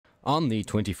On the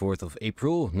 24th of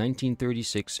April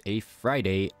 1936, a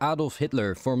Friday, Adolf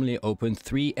Hitler formally opened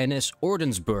 3 NS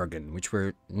Ordensburgen, which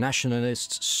were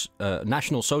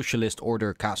National Socialist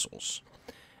Order castles.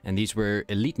 And these were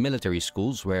elite military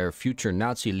schools where future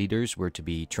Nazi leaders were to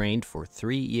be trained for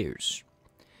 3 years.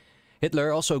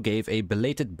 Hitler also gave a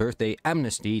belated birthday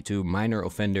amnesty to minor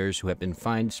offenders who had been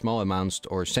fined small amounts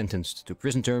or sentenced to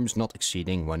prison terms not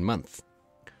exceeding 1 month.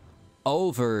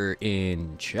 Over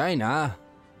in China,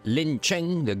 Lin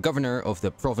Cheng, the governor of the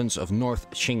province of North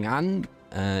Xinjiang,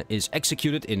 is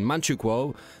executed in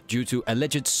Manchukuo due to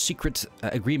alleged secret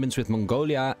agreements with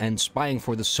Mongolia and spying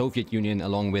for the Soviet Union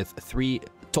along with 3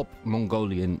 top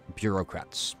Mongolian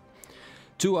bureaucrats.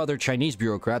 2 other Chinese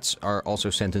bureaucrats are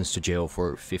also sentenced to jail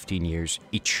for 15 years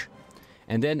each.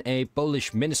 And then a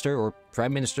Polish minister or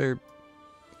prime minister,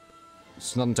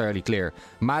 it's not entirely clear,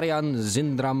 Marian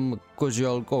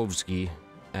Zindram-Koziolkowski,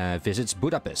 visits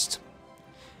Budapest.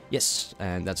 Yes,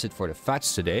 and that's it for the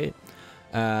facts today.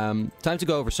 Time to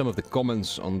go over some of the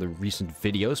comments on the recent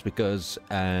videos, because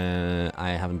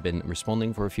I haven't been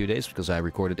responding for a few days because I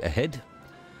recorded ahead.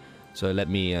 So let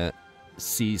me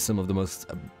see some of the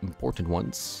most important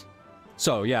ones.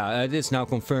 So yeah, it is now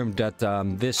confirmed that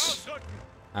this,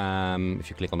 if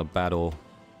you click on the battle,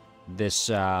 this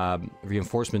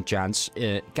reinforcement chance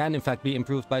can in fact be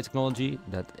improved by technology.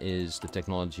 That is the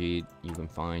technology you can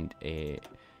find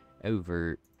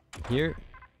over here.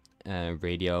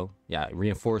 Radio, yeah,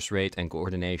 reinforce rate and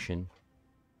coordination,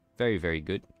 very, very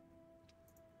good.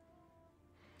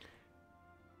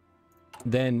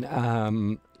 Then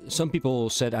some people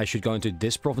said I should go into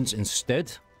this province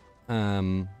instead,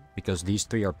 because these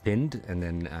 3 are pinned, and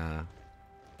then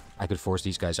I could force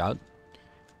these guys out.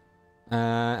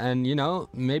 And you know,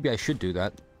 maybe I should do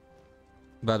that,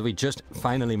 but we just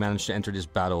finally managed to enter this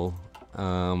battle.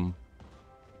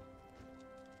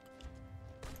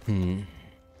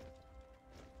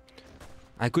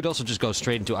 I could also just go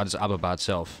straight into Addis Ababa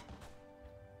itself.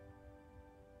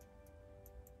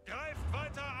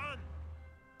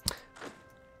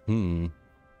 Okay,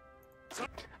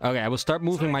 I will start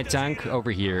moving my tank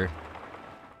over here.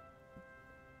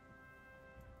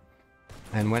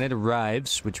 And when it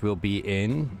arrives, which will be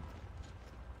in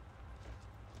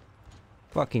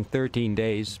fucking 13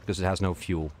 days, because it has no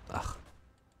fuel. Ugh.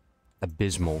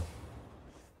 Abysmal.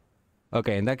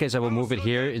 Okay, in that case I will move it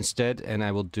here instead, and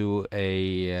I will do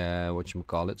a,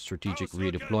 whatchamacallit, strategic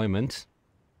redeployment.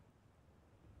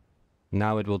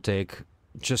 Now it will take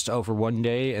just over 1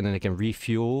 day, and then I can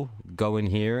refuel, go in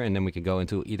here, and then we can go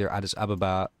into either Addis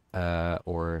Ababa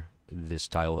or this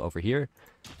tile over here.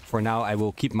 For now, I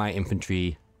will keep my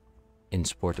infantry in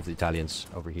support of the Italians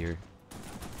over here.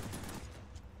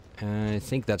 I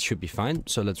think that should be fine,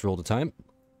 so let's roll the time.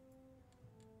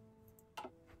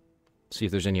 See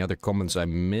if there's any other comments I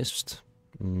missed.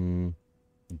 Do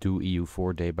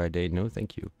EU4 day by day. No,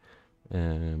 thank you.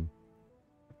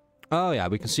 Oh yeah,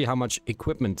 we can see how much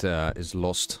equipment is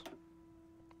lost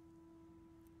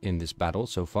in this battle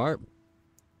so far.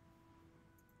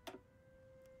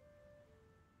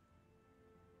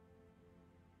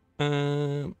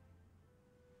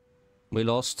 We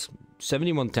lost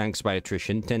 71 tanks by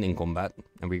attrition, 10 in combat,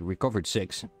 and we recovered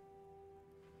 6.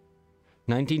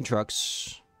 19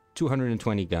 trucks,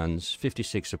 220 guns,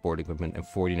 56 support equipment, and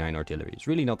 49 artillery. It's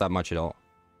really not that much at all.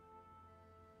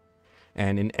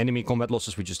 And in enemy combat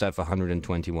losses, we just have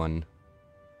 121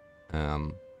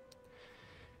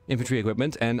 infantry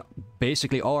equipment, and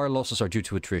basically all our losses are due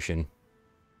to attrition.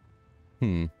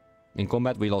 In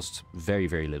combat, we lost very,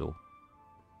 very little.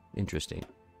 Interesting.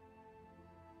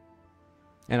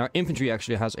 And our infantry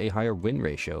actually has a higher win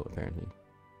ratio, apparently.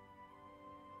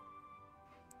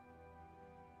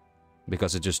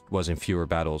 Because it just was in fewer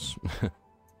battles.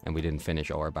 And we didn't finish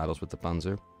all our battles with the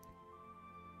Panzer.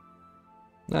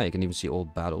 Now you can even see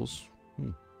old battles.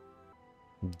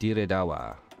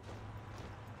 Diredawa.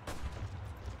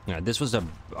 Yeah, this was the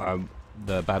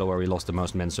battle where we lost the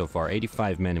most men so far.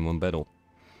 85 men in one battle.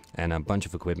 And a bunch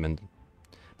of equipment.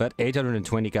 But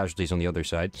 820 casualties on the other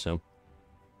side, so...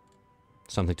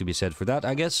 something to be said for that,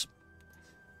 I guess.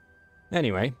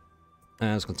 Anyway,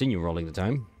 let's continue rolling the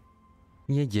time.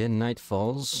 Yeah, night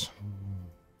falls.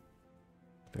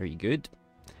 Very good.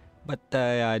 But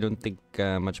I don't think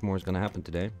much more is gonna happen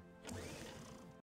today.